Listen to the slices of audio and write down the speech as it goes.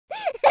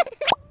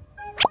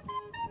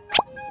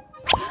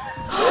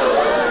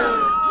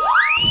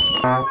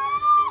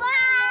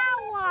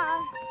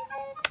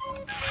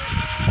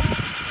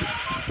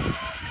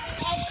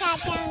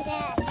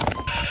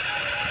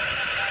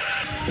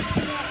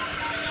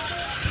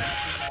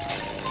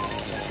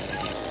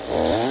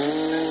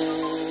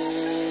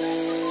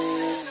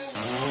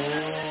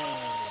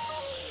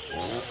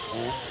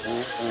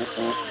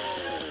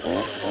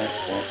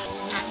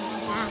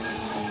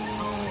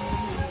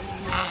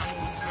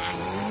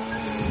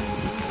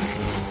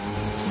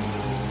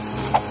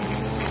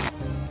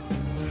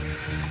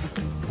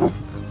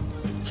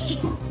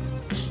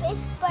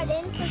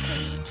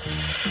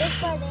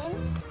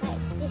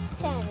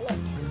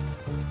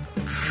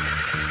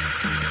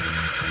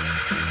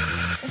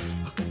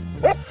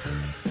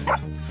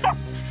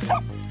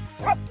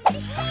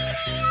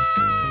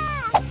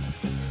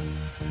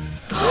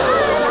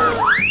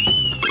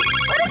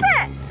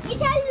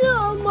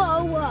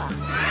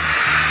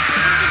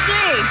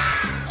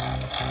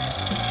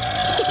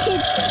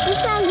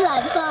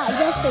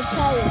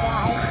Okay,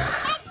 guys.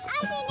 Let's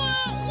open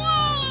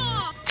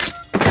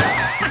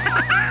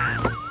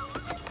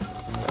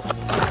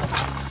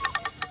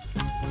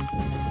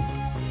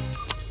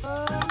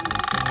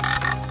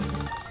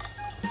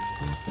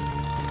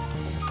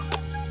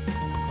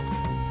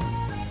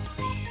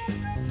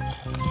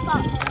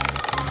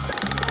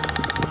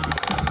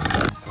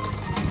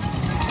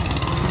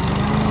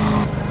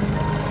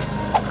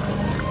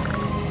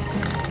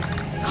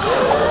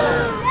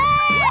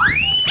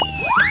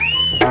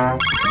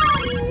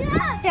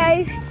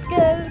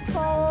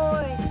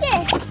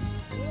it!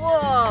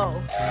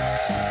 Whoa!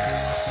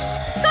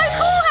 So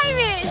cool,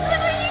 Hamish!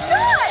 Look what you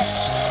got!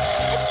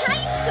 A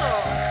chainsaw!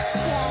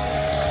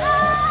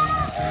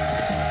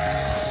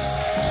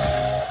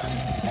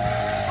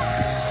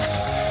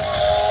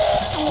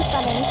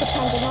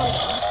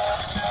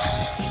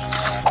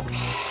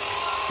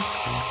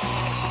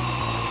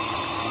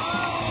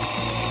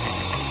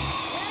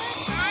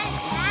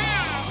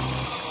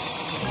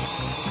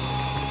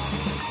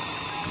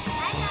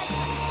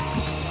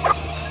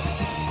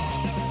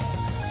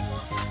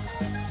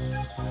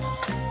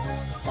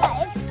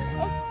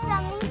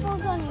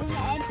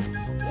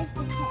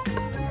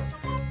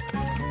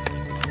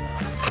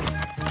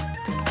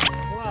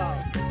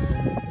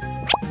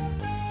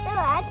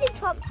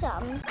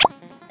 Some.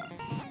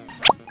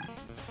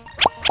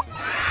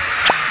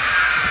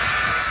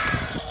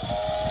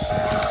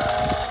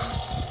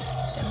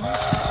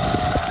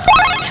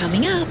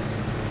 Coming up,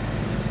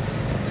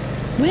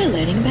 we're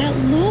learning about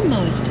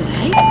lawnmowers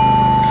today.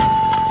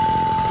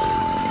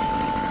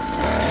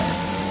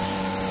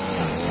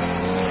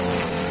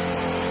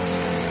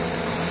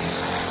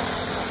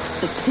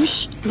 The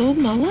push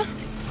lawnmower,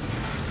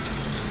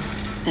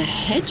 the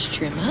hedge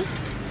trimmer,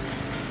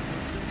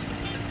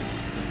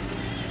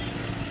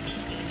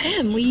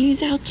 and we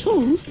use our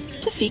tools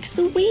to fix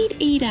the weed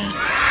eater.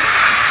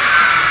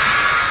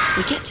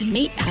 We get to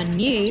meet our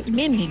new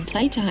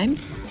Minminplaytime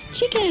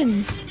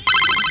chickens.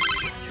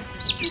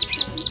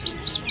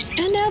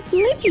 And our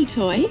Blippi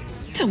toy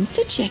comes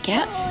to check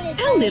out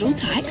our little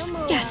Tykes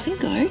Gas and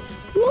Go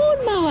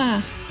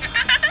lawnmower.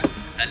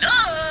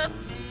 Hello!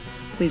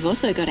 We've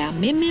also got our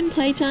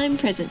Minminplaytime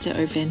present to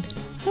open.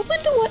 I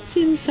wonder what's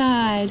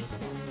inside.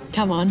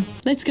 Come on,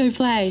 let's go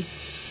play.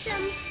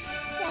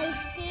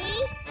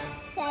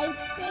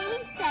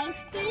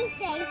 Safety,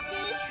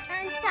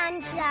 and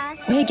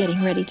sunglasses. We're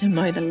getting ready to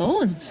mow the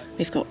lawns.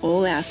 We've got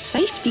all our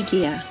safety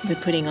gear. We're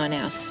putting on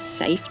our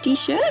safety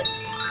shirt,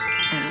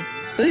 our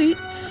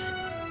boots,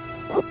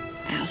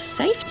 our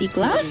safety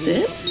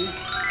glasses,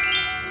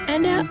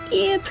 and our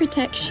ear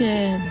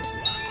protection.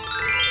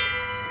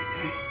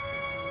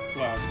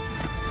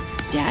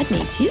 Dad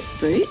needs his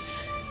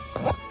boots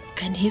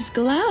and his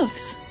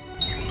gloves.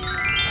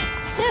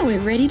 Now we're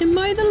ready to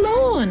mow the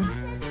lawn.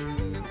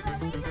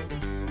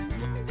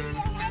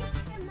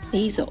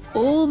 These are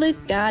all the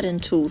garden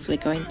tools we're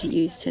going to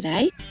use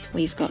today.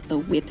 We've got the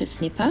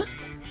whippersnipper,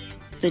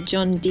 the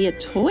John Deere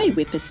toy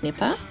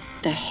whippersnipper,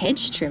 the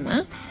hedge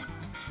trimmer,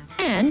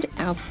 and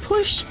our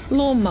push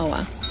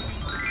lawnmower.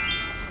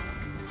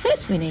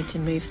 First we need to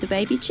move the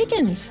baby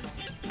chickens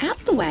out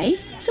the way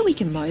so we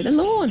can mow the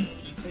lawn.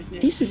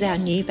 This is our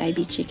new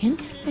baby chicken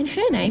and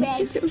her name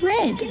is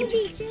Red.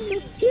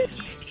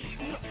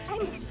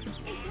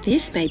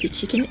 This baby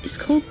chicken is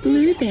called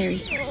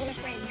Blueberry.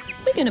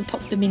 We're going to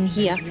pop them in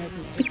here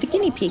with the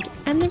guinea pig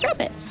and the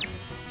rabbit,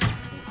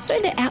 so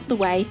they're out the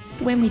way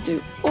when we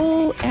do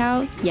all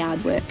our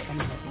yard work.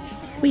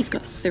 We've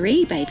got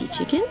 3 baby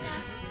chickens.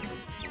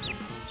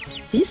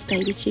 This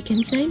baby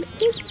chicken's name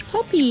is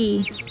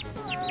Poppy.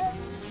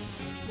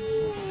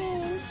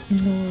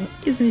 Oh,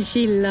 isn't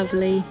she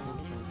lovely?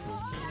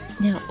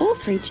 Now all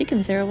 3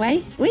 chickens are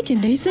away, we can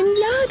do some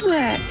yard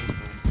work.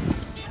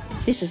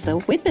 This is the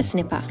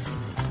whippersnipper,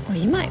 or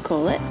you might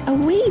call it a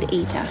weed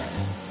eater.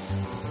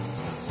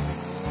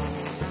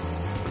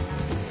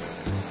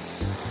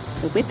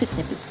 The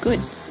whippersnipper's good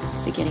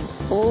for getting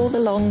all the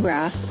long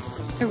grass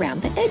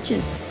around the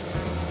edges.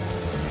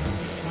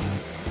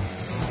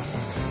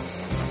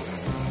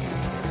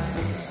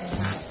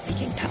 We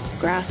can cut the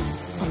grass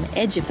on the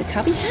edge of the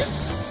cubby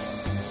house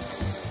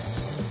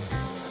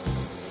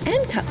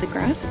and cut the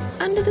grass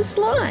under the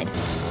slide.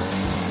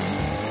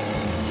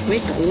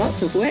 We've got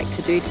lots of work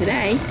to do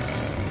today.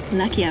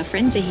 Lucky our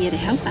friends are here to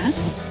help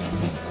us.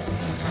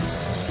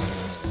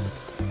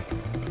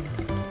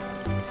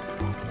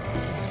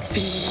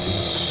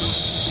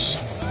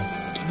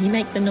 Can you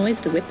make the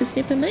noise the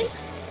whippersnipper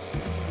makes?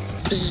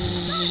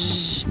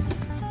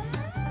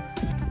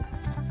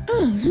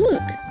 Oh,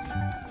 look!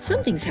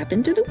 Something's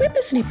happened to the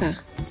whippersnipper.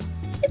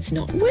 It's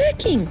not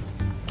working.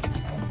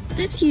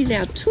 Let's use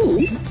our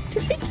tools to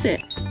fix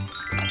it.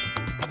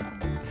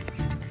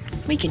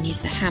 We can use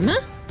the hammer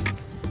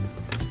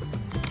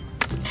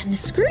and the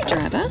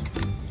screwdriver.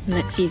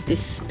 Let's use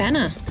this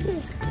spanner.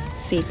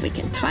 See if we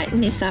can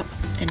tighten this up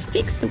and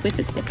fix the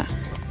whippersnipper.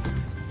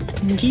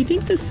 Do you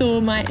think the saw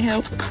might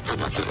help?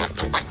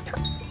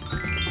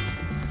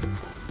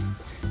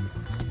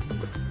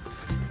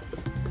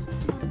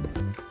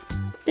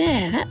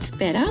 There, that's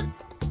better.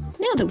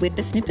 Now the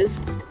whippersnipper's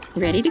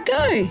ready to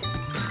go.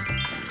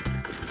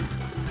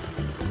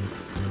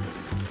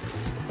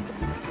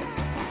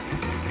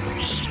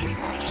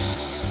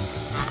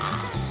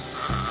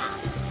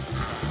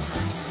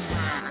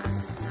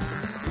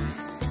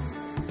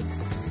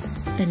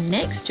 The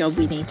next job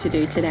we need to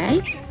do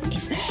today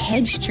is the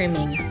hedge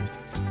trimming.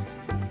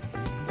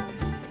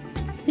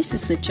 This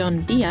is the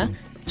John Deere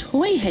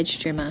toy hedge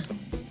trimmer,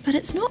 but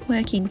it's not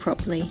working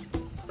properly.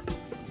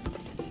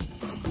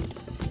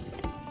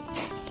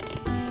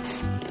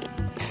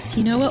 Do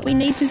you know what we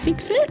need to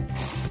fix it?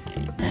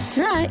 That's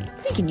right,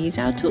 we can use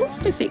our tools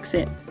to fix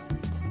it.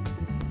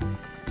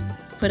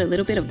 Put a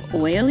little bit of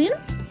oil in.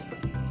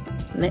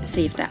 Let's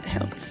see if that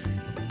helps.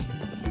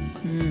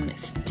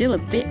 It's still a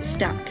bit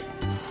stuck.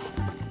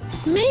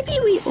 Maybe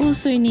we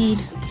also need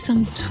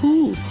some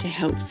tools to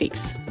help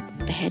fix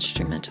the hedge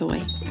trimmer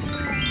toy.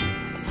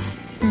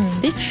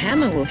 This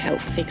hammer will help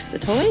fix the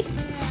toy.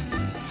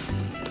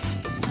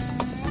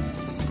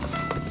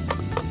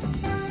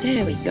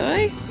 There we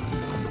go.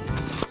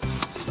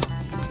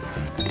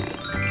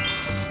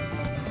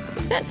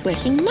 That's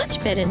working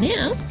much better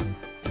now.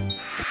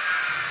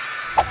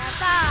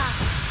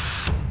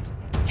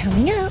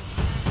 Coming up.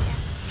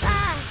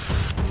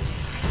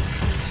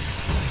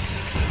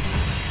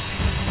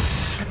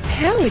 A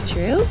power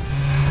drill,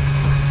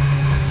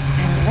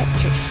 an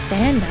electric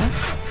sander,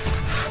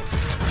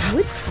 a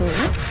wood saw.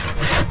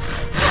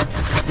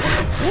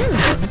 We're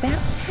learning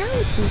about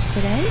power tools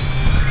today.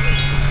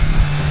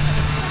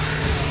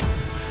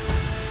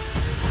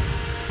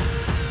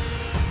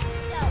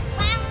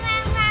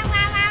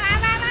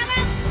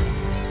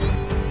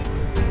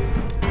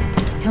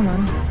 Come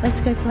on,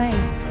 let's go play.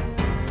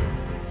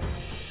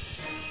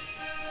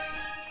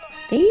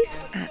 These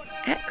are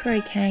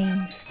acro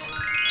canes,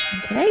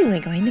 and today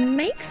we're going to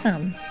make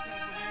some.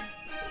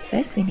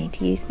 First we need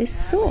to use this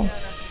saw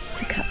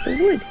to cut the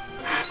wood.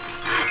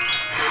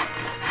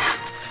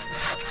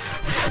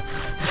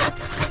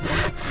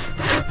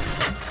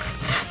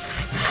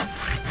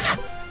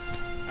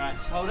 Alright,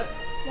 just hold it.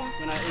 Yeah.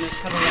 When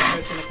it's cut on that,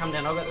 it's going to come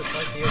down. I'll get this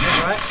close to you,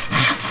 alright?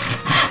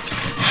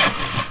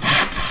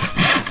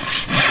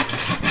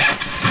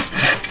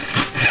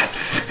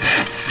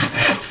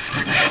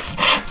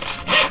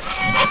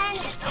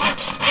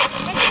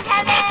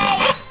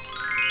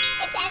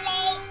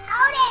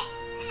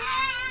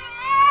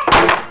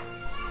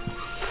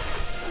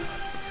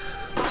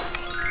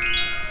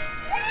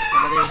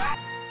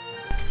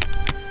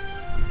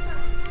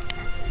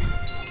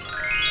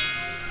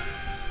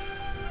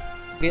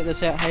 Get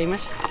this out,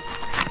 Hamish.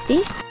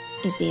 This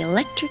is the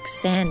electric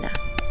sander.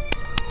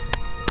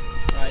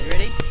 Right, you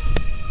ready?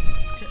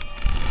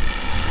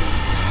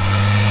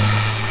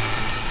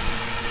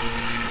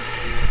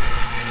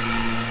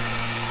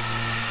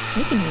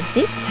 We can use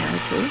this power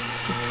tool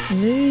to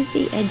smooth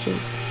the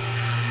edges.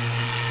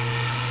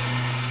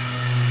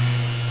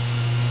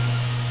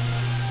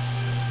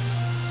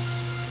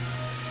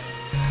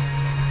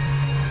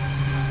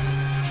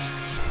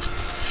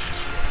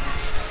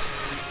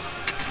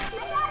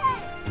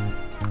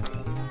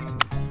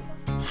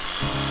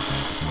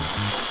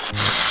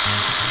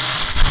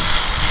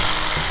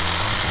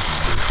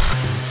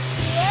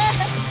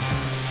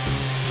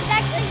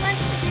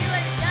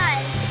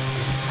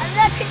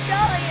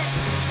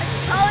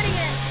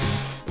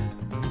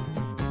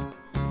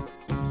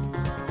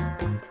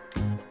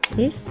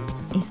 This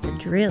is the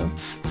drill.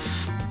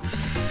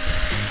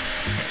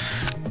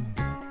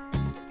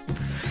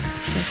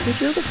 First we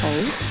drill the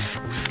holes,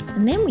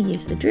 and then we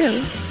use the drill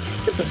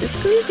to put the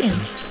screws in.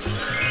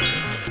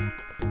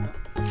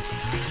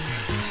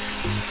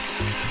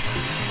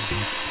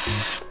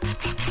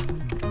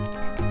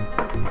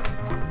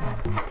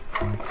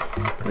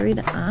 Screw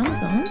the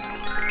arms on.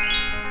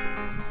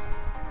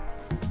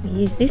 We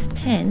use this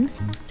pen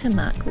to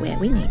mark where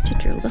we need to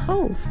drill the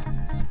holes.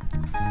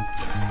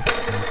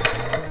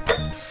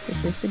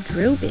 This is the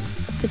drill bit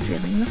for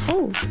drilling the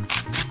holes.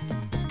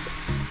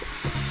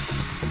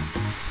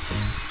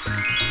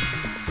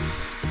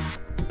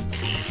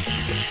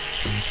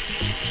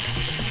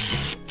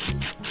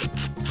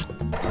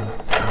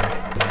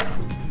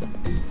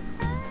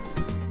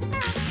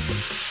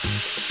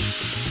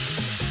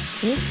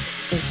 This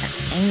is the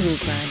angle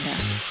grinder.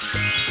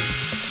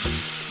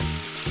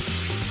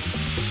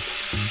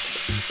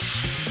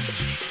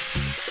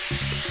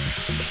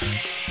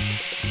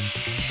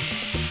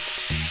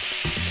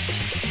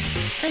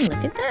 And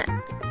look at that!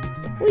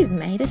 We've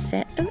made a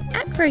set of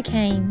acro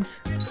canes.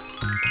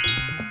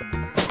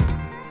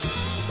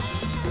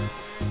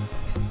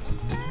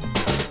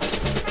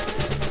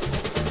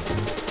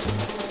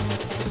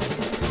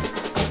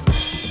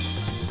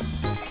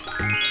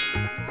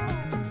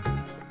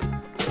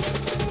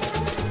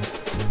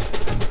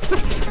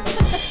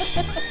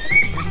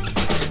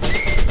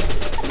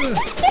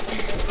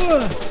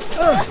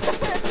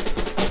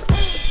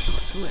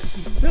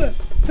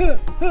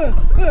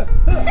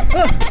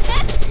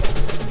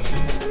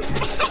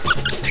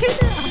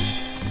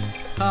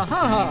 Ha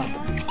ha ha!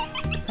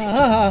 Ha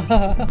ha ha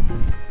ha!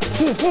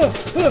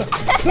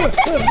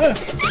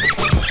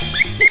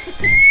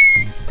 There's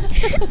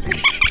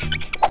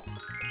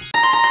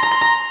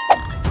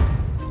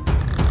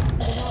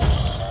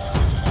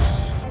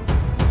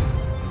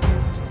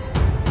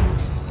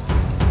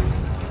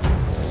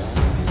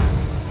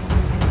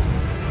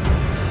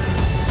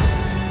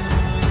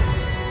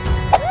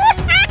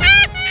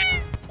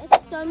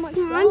so much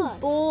grass. I'm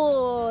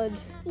bored.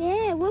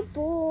 Yeah, we're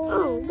bored.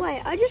 Oh,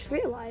 wait, I just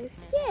realised.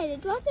 Yeah, the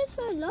grass is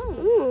so long.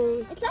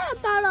 Ooh. It's like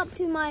about up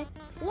to my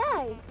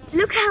leg.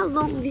 Look how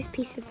long this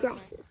piece of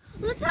grass is.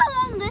 Look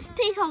how long this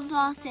piece of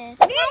glass is.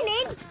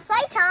 Min,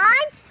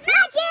 playtime,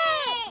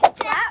 magic!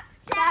 Tap,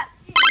 tap.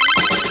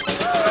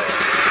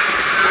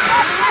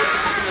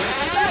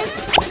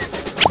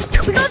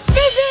 We got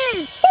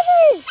scissors!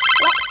 Scissors!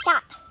 Let's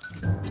tap.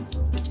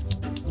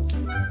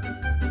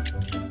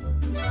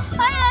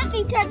 I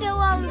actually tried to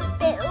warm this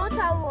bit. Look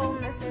how warm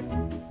this is.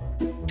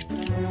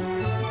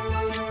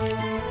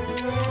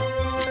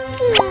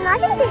 I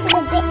think this is a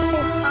bit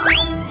too hard.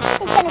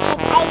 This is going to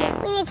take ages.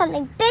 We need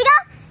something bigger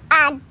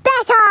and better.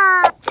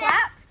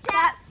 Tap,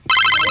 tap.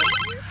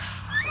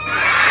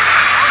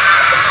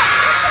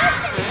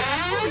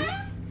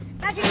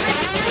 Magic, magic,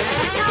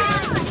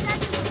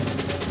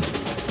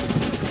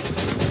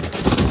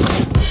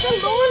 The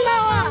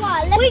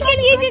lawnmower. We can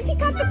use it to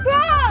cut the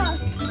grass.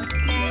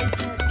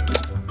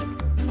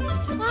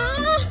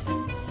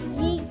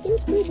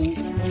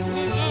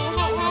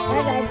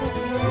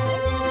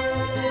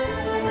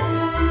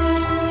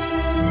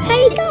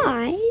 Hey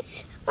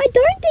guys, I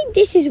don't think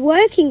this is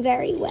working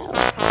very well.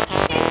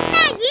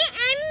 Magic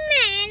and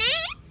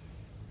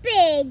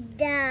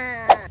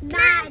bigger.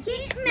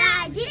 Magic,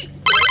 magic.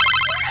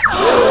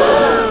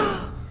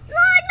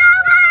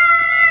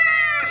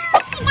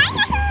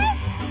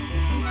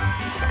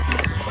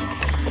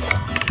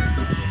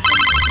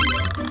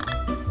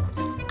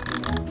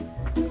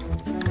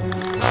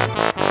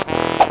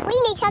 We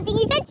need something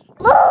even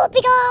more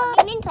bigger.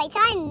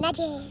 Minminplaytime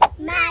magic.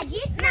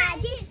 Magic,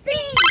 magic,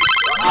 spin.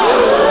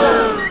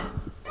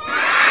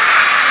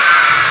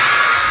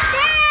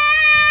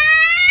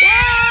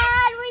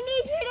 Dad, we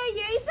need you to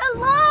use a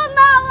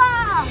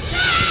lawnmower.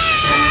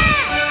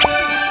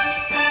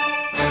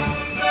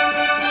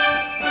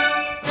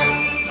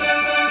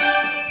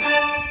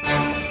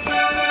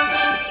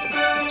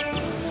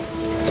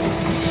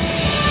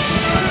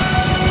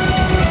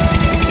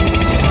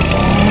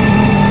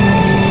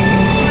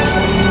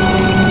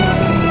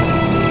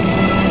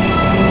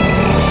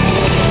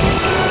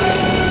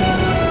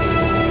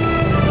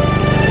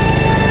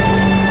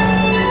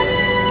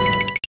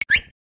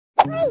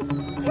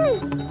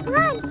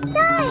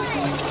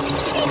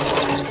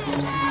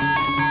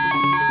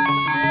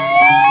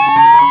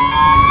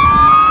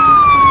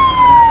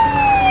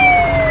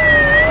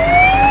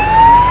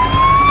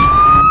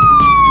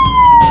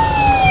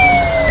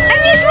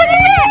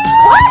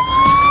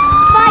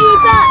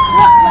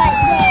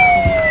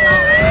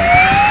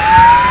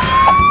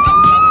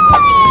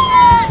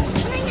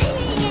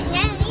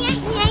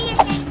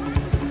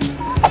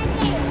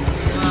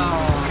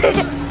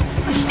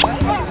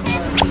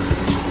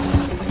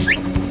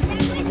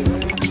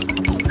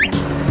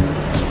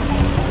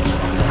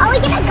 Are we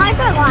gonna go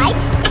for a ride?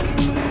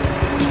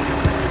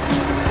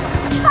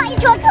 Fly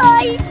into a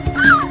kite!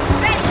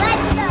 Ready,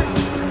 let's go!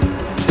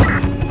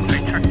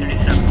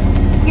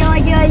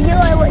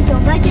 Joy, what's your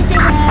message here?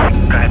 Go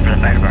ahead for the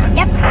fire department.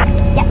 Yep,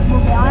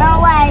 we'll be on our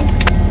way.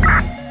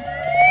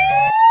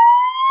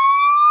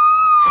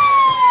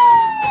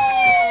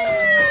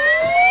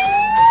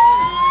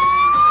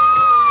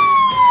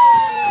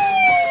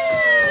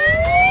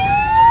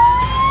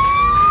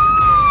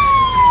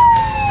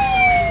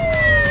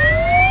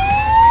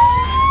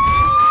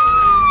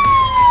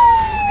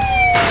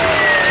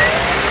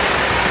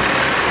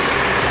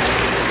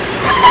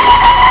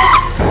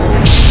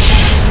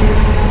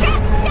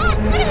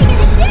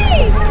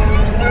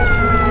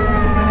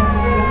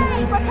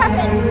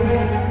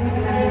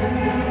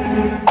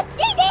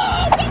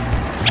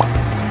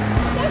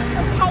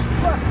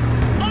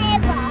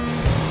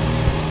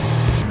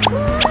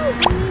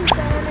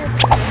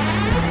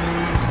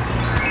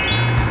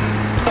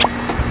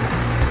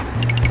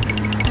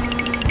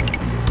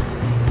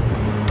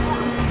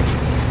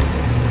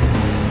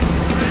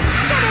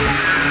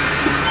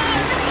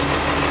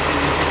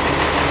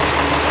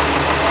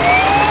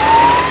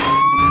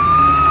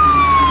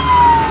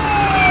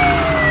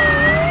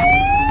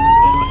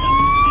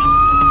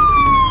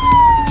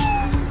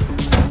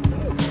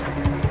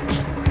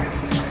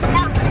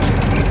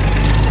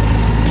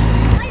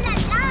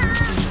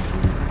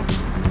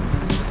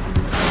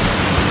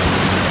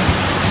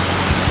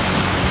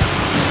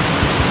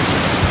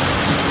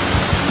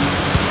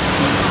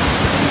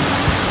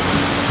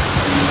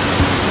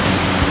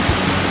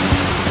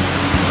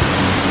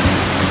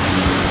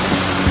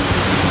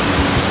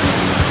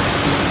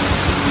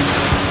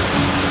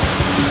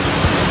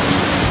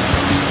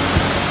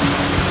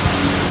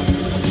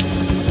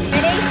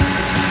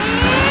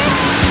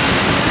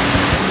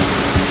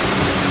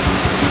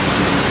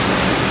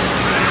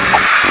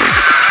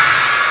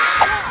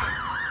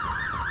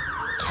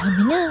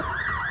 Coming up.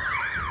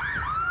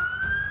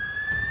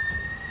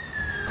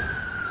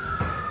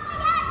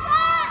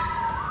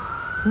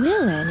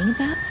 We're learning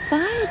about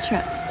fire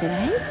trucks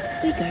today.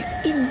 We go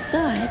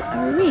inside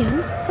a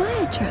real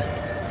fire truck.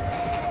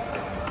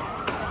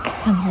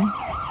 Come on,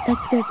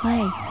 let's go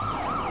play.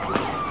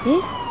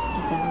 This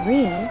is a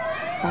real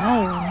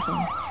fire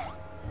engine.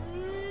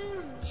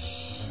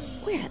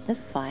 We're at the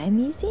Fire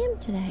Museum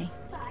today.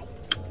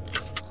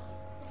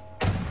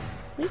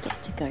 We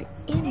get to go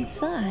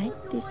inside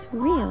this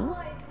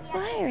real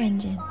fire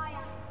engine.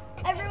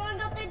 Everyone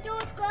got their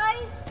doors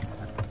closed?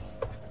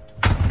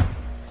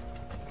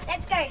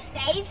 Let's go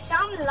save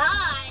some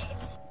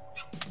lives.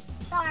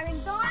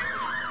 Sirens on.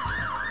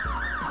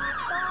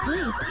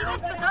 Wait,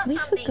 we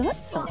forgot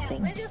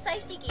something. Where's your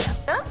safety gear?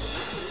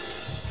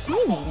 We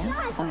need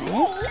our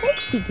fire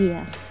safety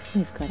gear.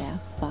 We've got our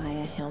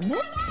fire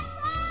helmets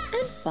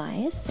and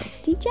fire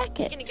safety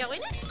jackets. Gonna go in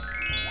it?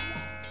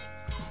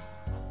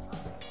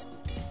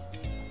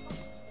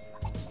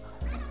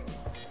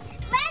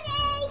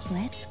 Ready?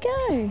 Let's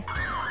go.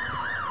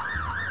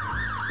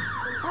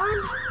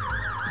 On.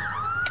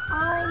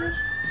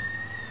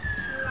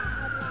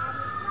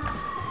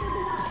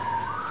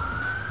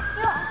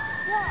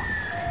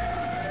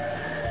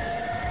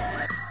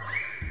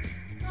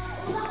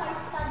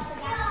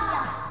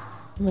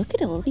 Look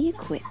at all the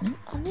equipment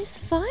on this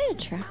fire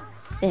truck.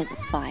 There's a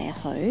fire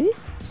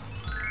hose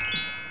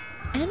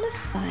and a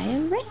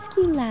fire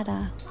rescue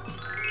ladder.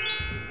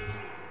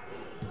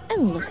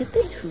 And look at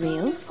this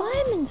real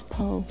fireman's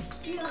pole.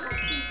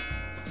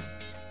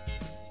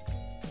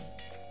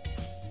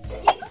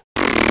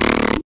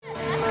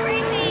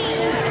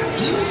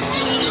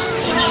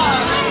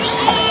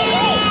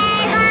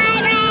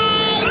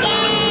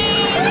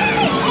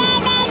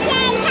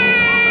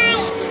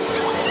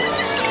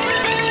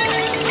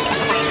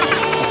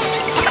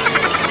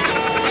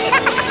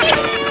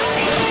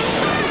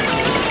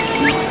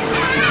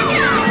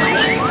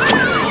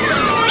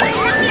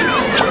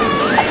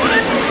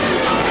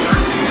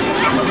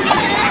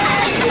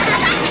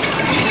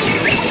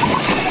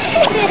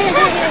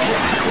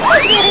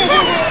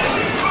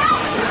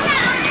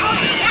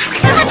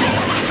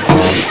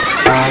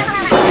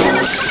 Hey,